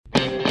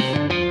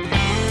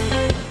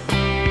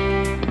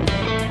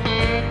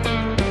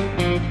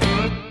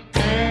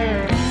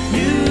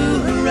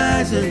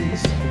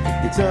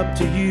it's up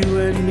to you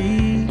and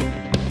me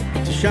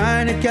to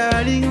shine a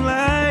guiding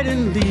light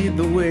and lead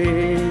the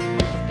way.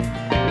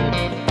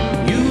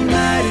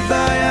 United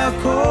by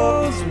our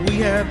cause, we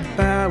have the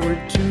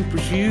power to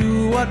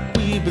pursue what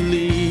we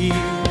believe.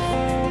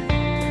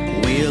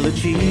 We'll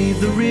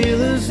achieve the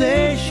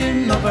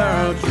realization of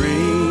our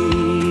dreams.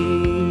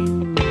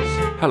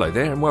 Hello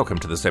there and welcome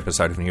to this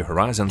episode of New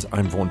Horizons.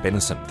 I'm Vaughan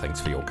Bennison.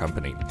 Thanks for your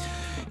company.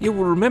 You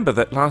will remember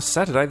that last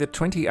Saturday, the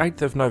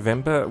 28th of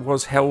November,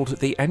 was held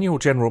the annual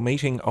general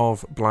meeting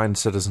of Blind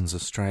Citizens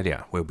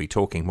Australia. We'll be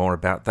talking more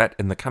about that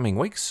in the coming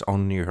weeks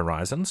on New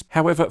Horizons.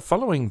 However,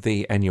 following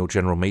the annual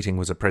general meeting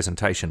was a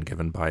presentation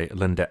given by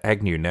Linda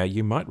Agnew. Now,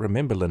 you might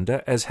remember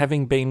Linda as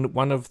having been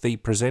one of the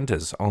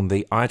presenters on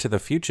the Eye to the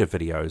Future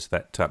videos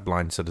that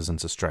Blind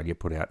Citizens Australia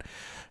put out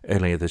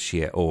earlier this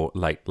year or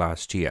late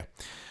last year.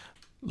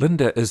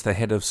 Linda is the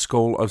head of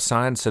School of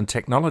Science and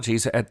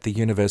Technologies at the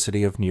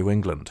University of New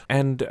England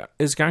and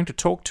is going to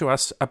talk to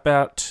us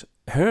about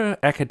her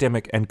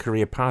academic and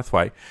career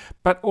pathway,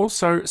 but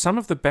also some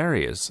of the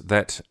barriers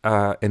that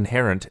are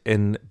inherent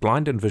in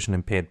blind and vision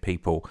impaired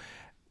people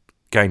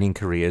gaining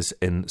careers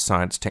in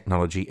science,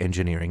 technology,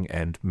 engineering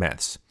and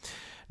maths.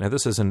 Now,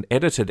 this is an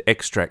edited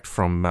extract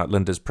from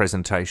Linda's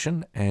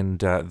presentation, and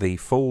the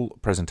full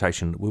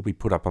presentation will be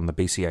put up on the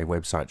BCA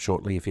website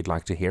shortly if you'd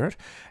like to hear it,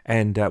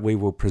 and we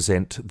will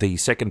present the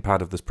second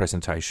part of this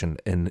presentation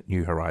in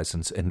New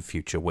Horizons in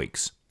future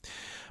weeks.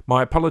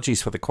 My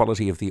apologies for the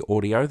quality of the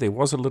audio. There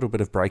was a little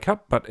bit of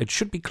breakup, but it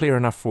should be clear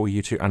enough for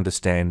you to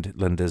understand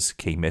Linda's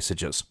key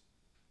messages.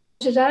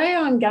 Today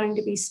I'm going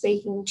to be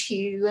speaking to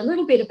you a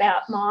little bit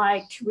about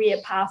my career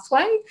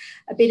pathway,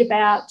 a bit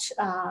about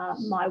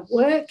my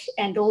work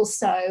and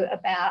also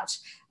about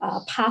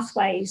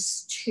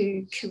pathways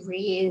to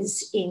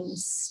careers in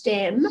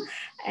STEM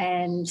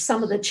and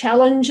some of the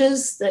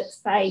challenges that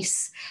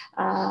face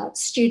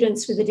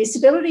students with a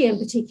disability, and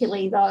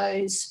particularly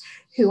those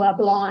who are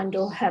blind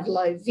or have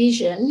low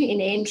vision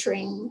in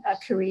entering a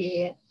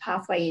career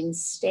pathway in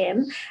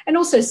STEM, and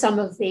also some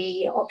of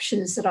the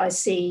options that I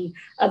see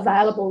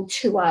available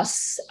to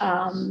us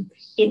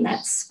in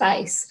that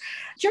space.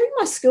 During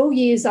my school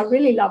years, I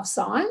really loved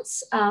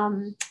science.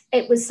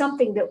 It was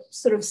something that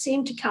sort of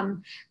seemed to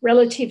come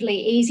relatively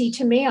easy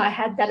to me. I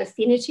had that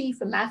affinity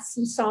for maths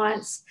and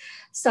science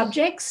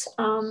subjects.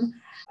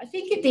 I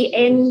think at the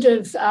end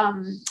of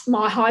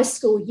my high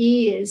school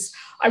years,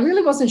 I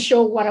really wasn't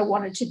sure what I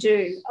wanted to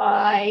do.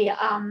 I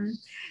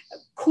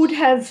could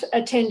have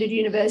attended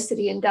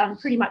university and done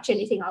pretty much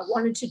anything I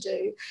wanted to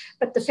do,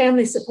 but the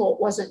family support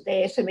wasn't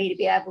there for me to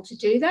be able to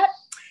do that.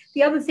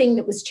 The other thing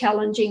that was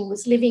challenging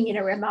was living in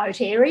a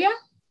remote area.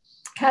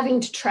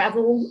 Having to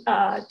travel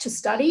to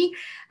study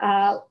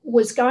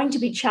was going to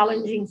be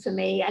challenging for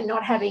me, and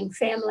not having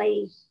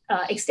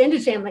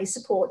extended family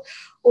support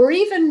or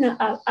even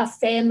a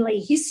family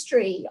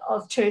history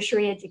of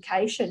tertiary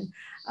education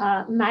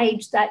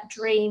made that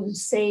dream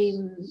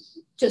seem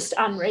just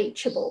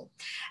unreachable.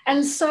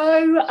 And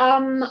so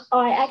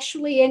I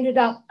actually ended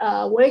up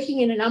working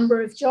in a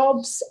number of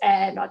jobs,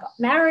 and I got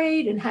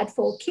married and had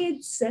 4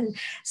 kids. And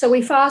so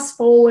we fast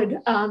forward,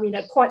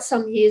 quite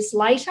some years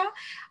later.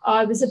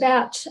 I was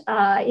about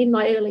in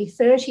my early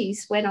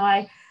 30s when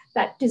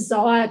that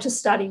desire to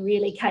study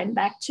really came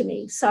back to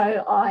me.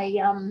 So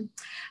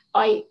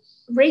I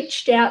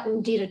reached out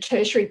and did a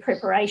tertiary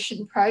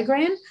preparation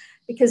program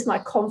because my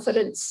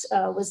confidence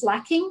was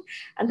lacking,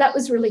 and that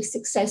was really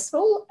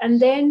successful. And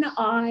then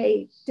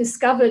I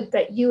discovered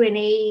that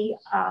UNE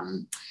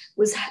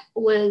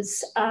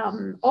was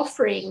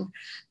offering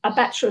a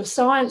Bachelor of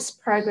Science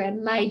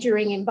program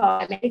majoring in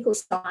biomedical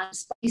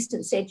science by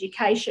distance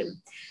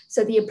education.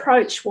 So the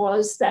approach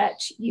was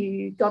that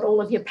you got all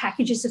of your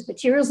packages of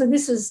materials, and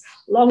this is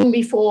long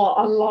before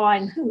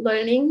online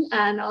learning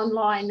and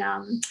online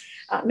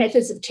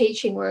methods of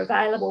teaching were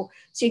available.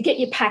 So you get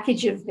your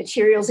package of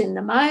materials in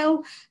the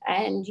mail,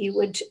 and you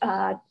would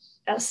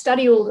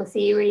study all the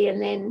theory, and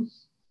then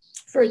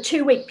for a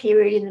 2-week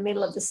period in the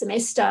middle of the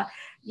semester,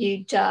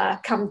 you'd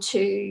come to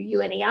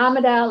UNE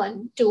Armidale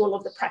and do all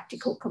of the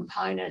practical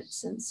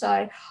components. And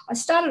so I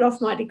started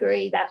off my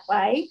degree that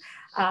way.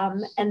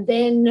 And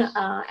then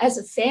as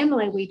a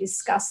family, we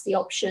discussed the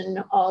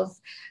option of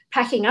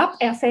packing up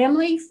our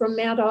family from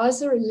Mount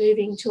Isa and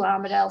moving to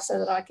Armidale so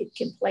that I could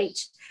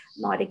complete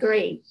my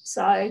degree.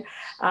 So,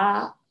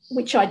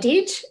 which I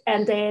did.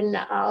 And then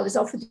I was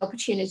offered the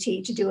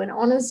opportunity to do an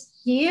honours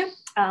year,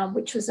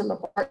 which was a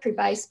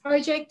laboratory-based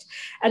project,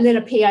 and then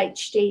a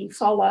PhD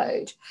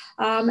followed.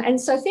 And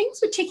so things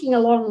were ticking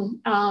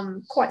along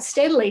quite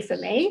steadily for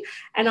me,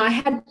 and I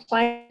had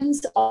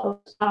plans of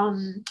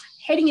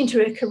heading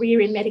into a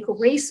career in medical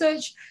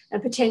research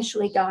and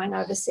potentially going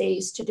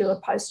overseas to do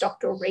a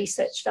postdoctoral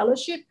research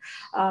fellowship.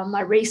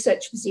 My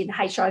research was in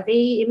HIV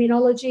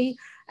immunology,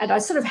 and I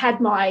sort of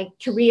had my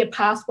career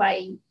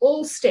pathway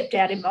all stepped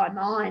out in my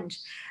mind.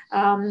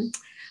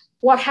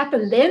 What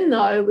happened then,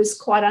 though, was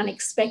quite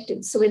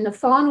unexpected. So in the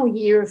final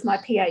year of my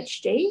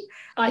PhD,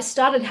 I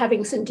started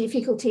having some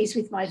difficulties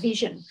with my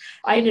vision.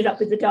 I ended up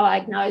with the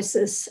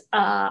diagnosis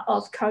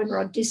of cone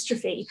rod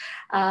dystrophy.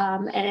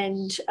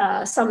 And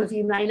some of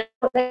you may know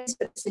what that is,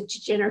 but it's a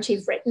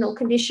degenerative retinal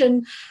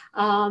condition.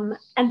 And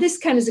this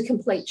came as a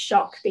complete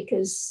shock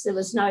because there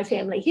was no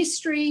family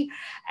history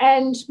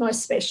and my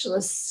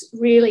specialists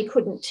really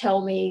couldn't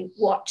tell me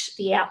what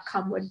the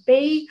outcome would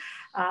be.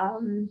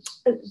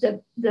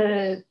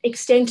 The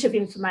extent of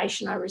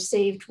information I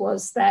received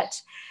was that,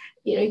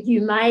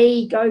 you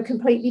may go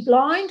completely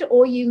blind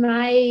or you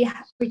may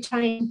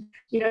retain,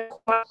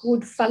 quite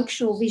good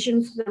functional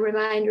vision for the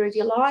remainder of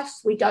your life.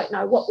 We don't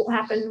know what will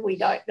happen. We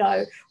don't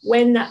know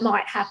when that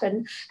might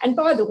happen. And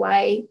by the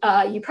way,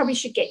 you probably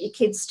should get your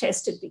kids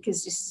tested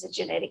because this is a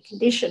genetic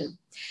condition.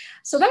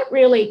 So that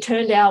really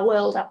turned our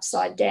world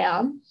upside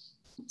down.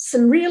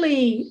 Some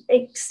really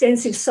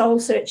extensive soul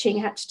searching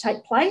had to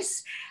take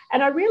place.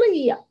 And I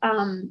really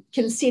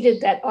considered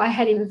that I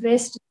had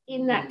invested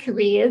in that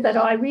career, that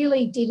I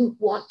really didn't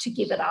want to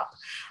give it up.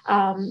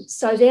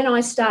 So then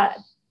I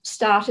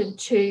started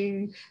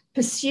to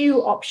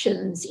pursue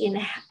options in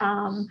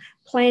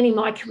planning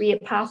my career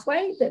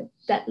pathway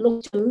that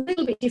looked a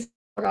little bit different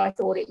from what I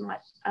thought it might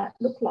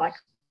look like.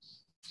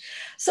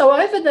 So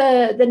over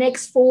the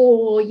next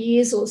 4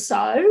 years or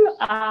so,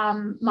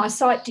 my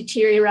sight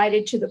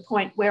deteriorated to the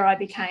point where I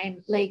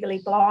became legally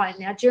blind.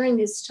 Now, during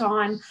this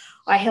time,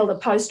 I held a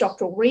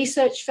postdoctoral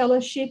research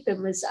fellowship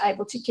and was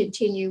able to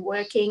continue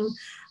working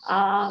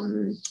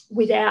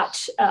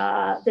without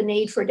the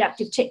need for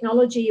adaptive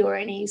technology or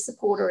any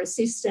support or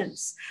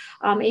assistance.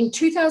 In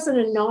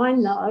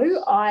 2009,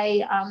 though,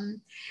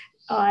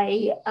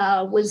 I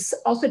was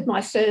offered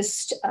my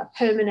first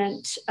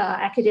permanent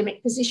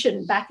academic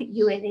position back at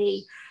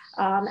UNE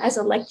as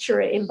a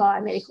lecturer in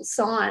biomedical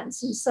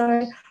science. And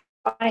so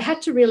I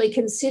had to really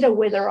consider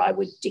whether I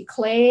would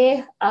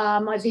declare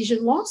my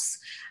vision loss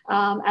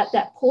at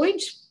that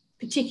point,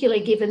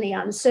 particularly given the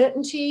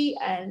uncertainty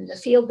and the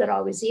field that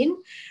I was in.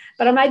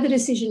 But I made the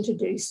decision to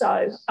do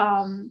so,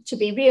 to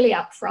be really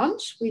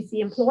upfront with the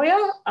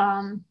employer,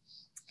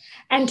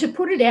 and to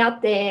put it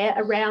out there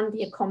around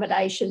the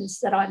accommodations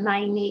that I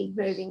may need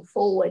moving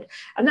forward.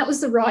 And that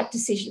was the right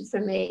decision for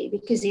me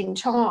because in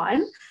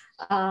time,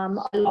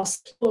 I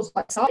lost all of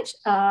my sight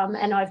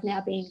and I've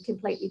now been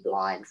completely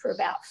blind for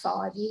about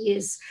 5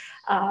 years.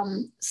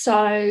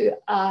 So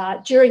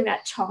during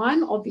that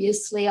time,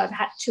 obviously, I've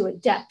had to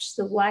adapt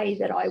the way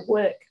that I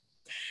work.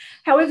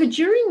 However,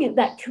 during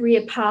that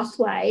career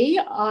pathway,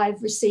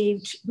 I've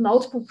received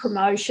multiple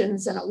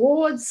promotions and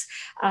awards.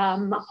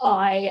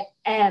 I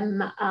am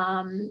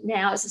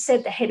now, as I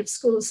said, the head of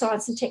School of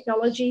Science and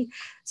Technology.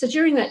 So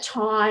during that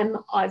time,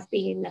 I've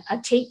been a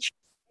teacher,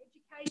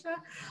 educator.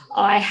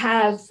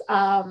 I've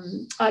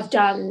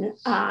done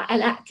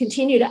and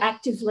continue to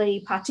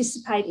actively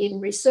participate in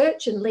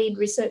research and lead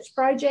research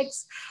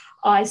projects.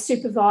 I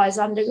supervise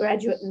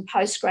undergraduate and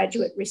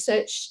postgraduate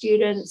research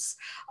students.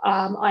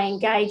 I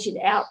engage in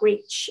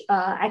outreach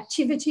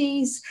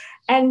activities,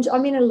 and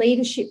I'm in a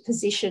leadership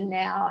position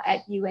now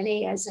at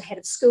UNE as a head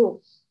of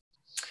school.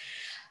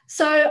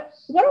 So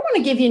what I want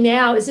to give you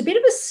now is a bit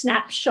of a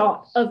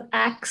snapshot of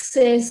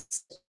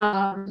access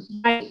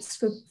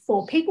rates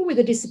for people with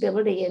a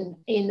disability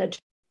in the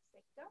sector.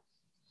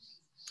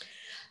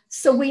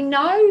 So we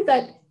know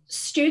that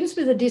students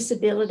with a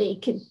disability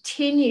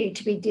continue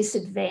to be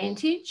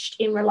disadvantaged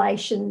in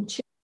relation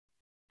to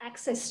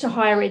access to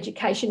higher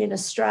education in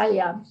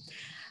Australia.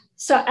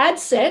 So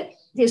ADCET,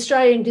 the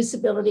Australian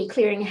Disability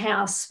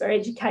Clearinghouse for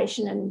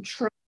Education and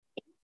Training,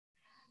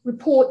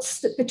 reports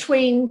that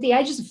between the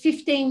ages of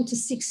 15 to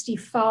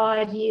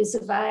 65 years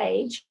of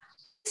age,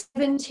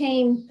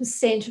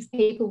 17% of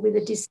people with a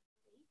disability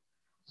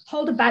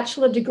hold a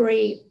bachelor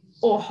degree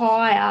or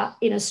higher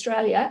in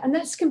Australia, and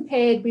that's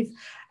compared with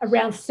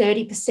around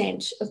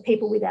 30% of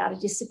people without a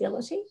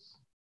disability.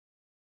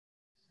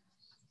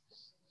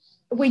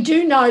 We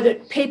do know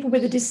that people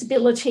with a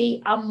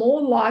disability are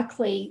more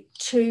likely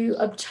to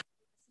obtain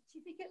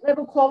certificate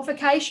level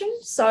qualification,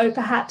 so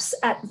perhaps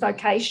at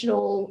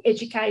vocational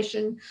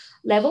education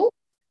level,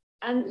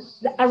 and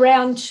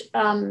around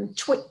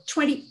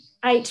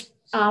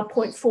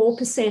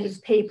 28.4%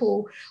 of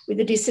people with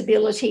a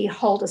disability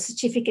hold a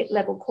certificate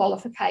level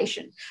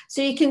qualification.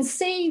 So you can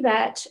see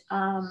that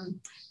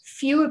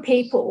fewer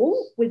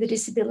people with a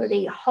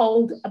disability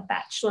hold a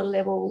bachelor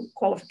level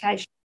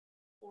qualification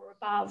or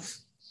above.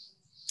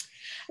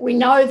 We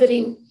know that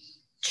in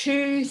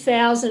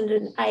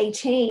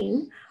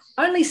 2018,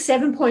 only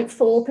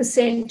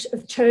 7.4%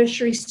 of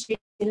tertiary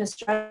students in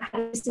Australia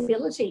had a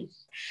disability.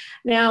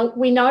 Now,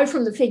 we know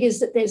from the figures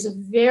that there's a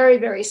very,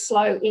 very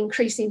slow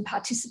increase in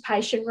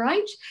participation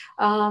rate,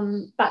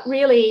 but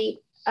really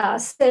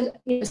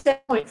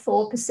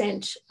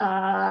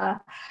 7.4%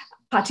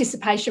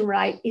 participation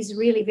rate is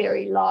really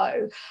very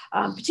low,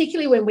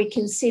 particularly when we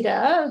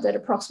consider that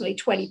approximately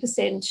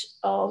 20%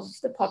 of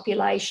the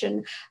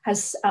population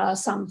has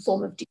some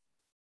form of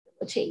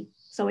disability.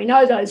 So we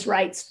know those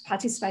rates for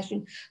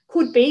participation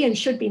could be and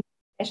should be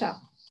better.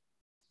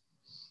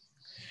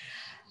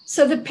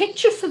 So the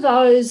picture for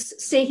those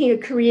seeking a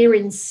career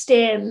in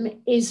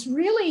STEM is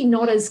really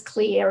not as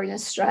clear in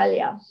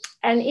Australia.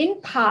 And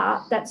in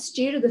part, that's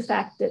due to the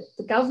fact that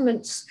the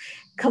government's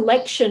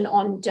collection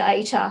on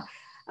data,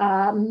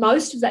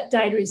 most of that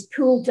data is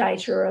pooled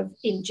data of,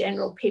 in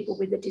general, people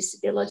with a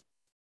disability.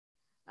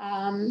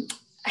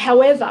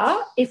 However,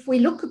 if we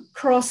look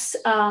across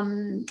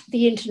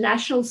the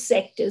international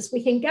sectors,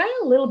 we can gain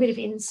a little bit of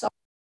insight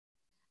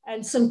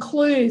and some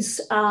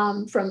clues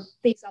from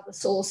these other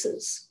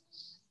sources.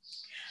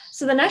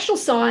 So the National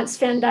Science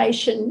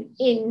Foundation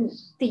in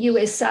the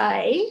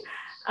USA,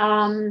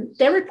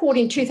 their report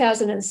in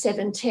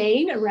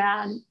 2017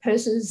 around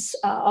persons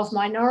of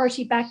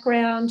minority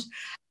background,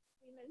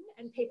 women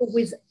and people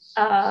with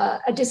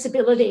a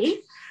disability,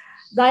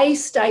 they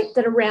state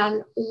that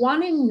around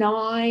 1 in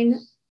 9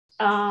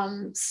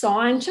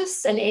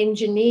 scientists and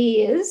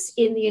engineers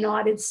in the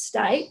United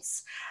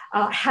States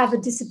have a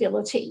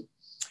disability.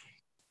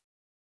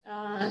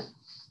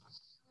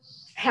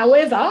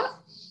 However,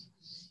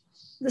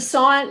 the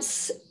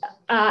Science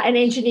and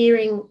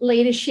Engineering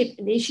Leadership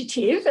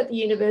Initiative at the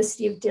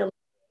University of Delaware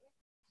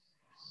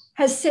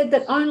has said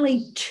that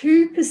only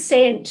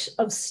 2%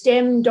 of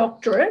STEM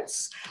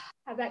doctorates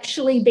have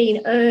actually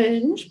been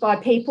earned by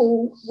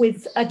people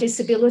with a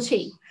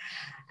disability.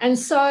 And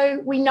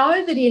so we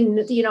know that in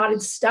the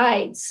United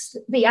States,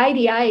 the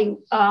ADA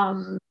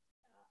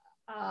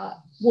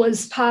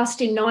was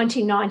passed in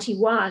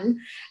 1991,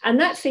 and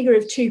that figure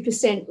of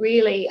 2%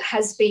 really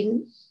has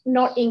been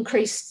not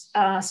increased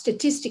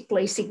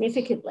statistically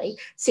significantly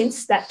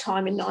since that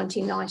time in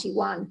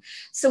 1991.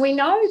 So we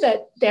know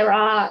that there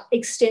are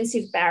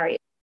extensive barriers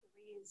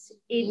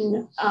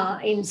in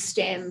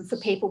STEM for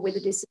people with a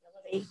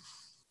disability.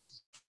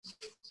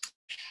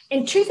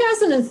 In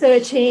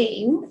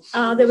 2013,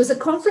 there was a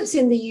conference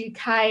in the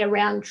UK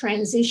around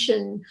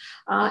transition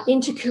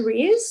into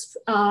careers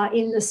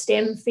in the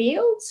STEM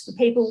fields for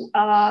people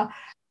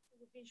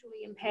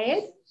visually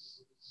impaired.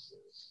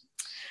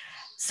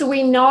 So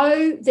we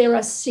know there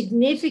are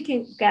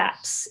significant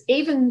gaps.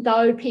 Even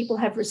though people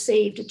have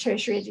received a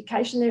tertiary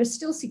education, there are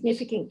still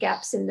significant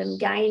gaps in them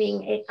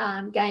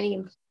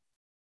gaining.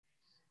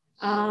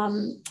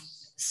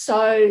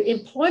 So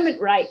employment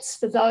rates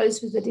for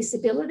those with a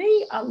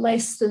disability are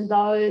less than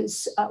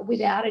those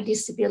without a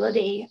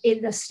disability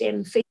in the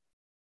STEM field.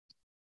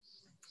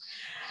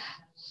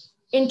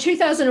 In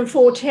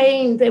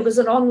 2014, there was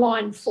an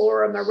online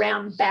forum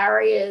around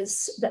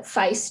barriers that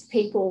faced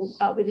people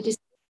with a disability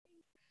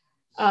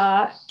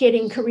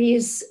getting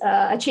careers,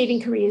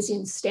 achieving careers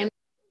in STEM.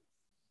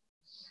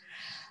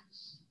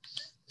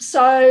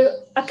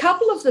 So a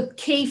couple of the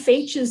key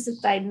features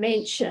that they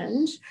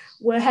mentioned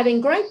were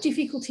having great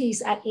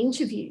difficulties at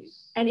interview.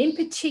 And in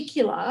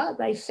particular,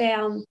 they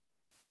found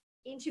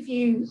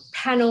interview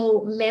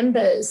panel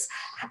members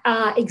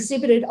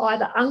exhibited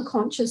either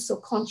unconscious or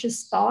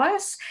conscious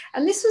bias.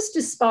 And this was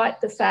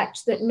despite the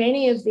fact that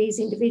many of these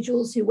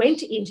individuals who went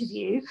to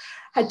interview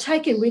had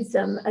taken with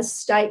them a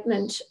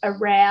statement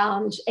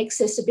around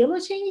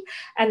accessibility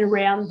and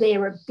around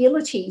their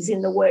abilities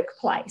in the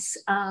workplace.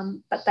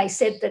 But they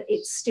said that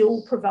it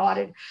still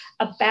provided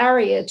a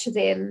barrier to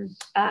them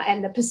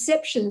and the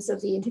perceptions of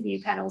the interview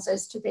panels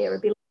as to their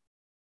ability.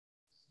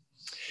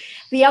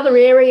 The other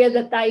area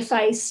that they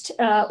faced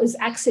was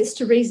access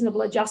to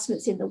reasonable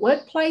adjustments in the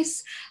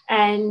workplace,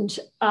 and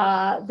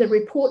the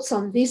reports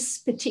on this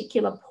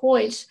particular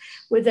point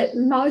were that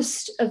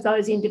most of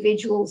those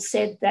individuals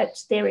said that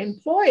their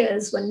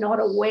employers were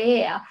not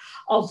aware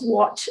of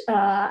what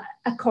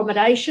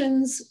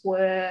accommodations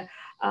were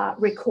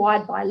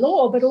required by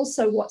law, but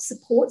also what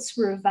supports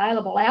were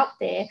available out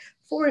there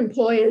for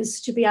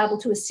employers to be able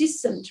to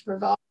assist them to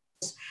provide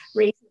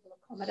reasonable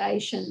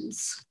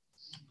accommodations.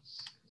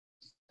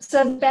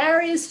 So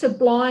barriers for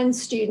blind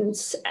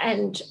students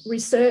and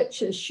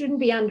researchers shouldn't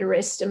be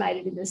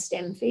underestimated in the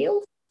STEM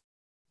field,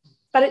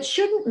 but it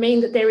shouldn't mean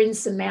that they're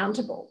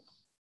insurmountable.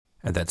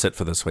 And that's it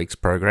for this week's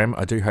program.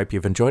 I do hope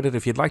you've enjoyed it.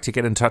 If you'd like to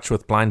get in touch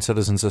with Blind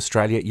Citizens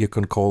Australia, you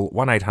can call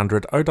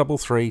 1800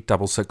 033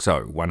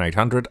 660,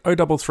 1800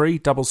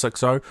 033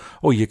 660,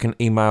 or you can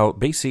email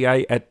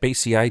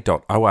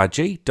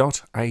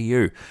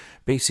bca@bca.org.au,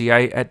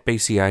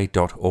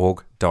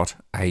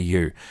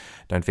 bca@bca.org.au.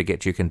 Don't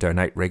forget you can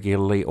donate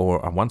regularly or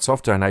a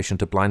once-off donation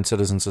to Blind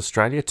Citizens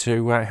Australia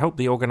to help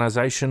the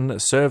organisation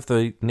serve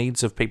the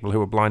needs of people who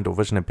are blind or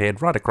vision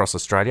impaired right across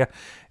Australia.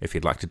 If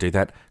you'd like to do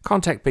that,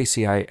 contact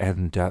BCA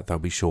and they'll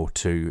be sure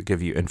to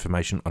give you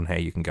information on how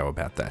you can go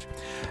about that.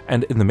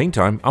 And in the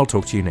meantime, I'll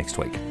talk to you next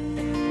week.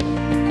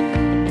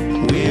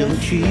 We'll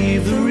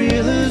achieve the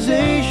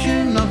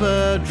realization of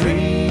our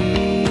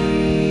dreams,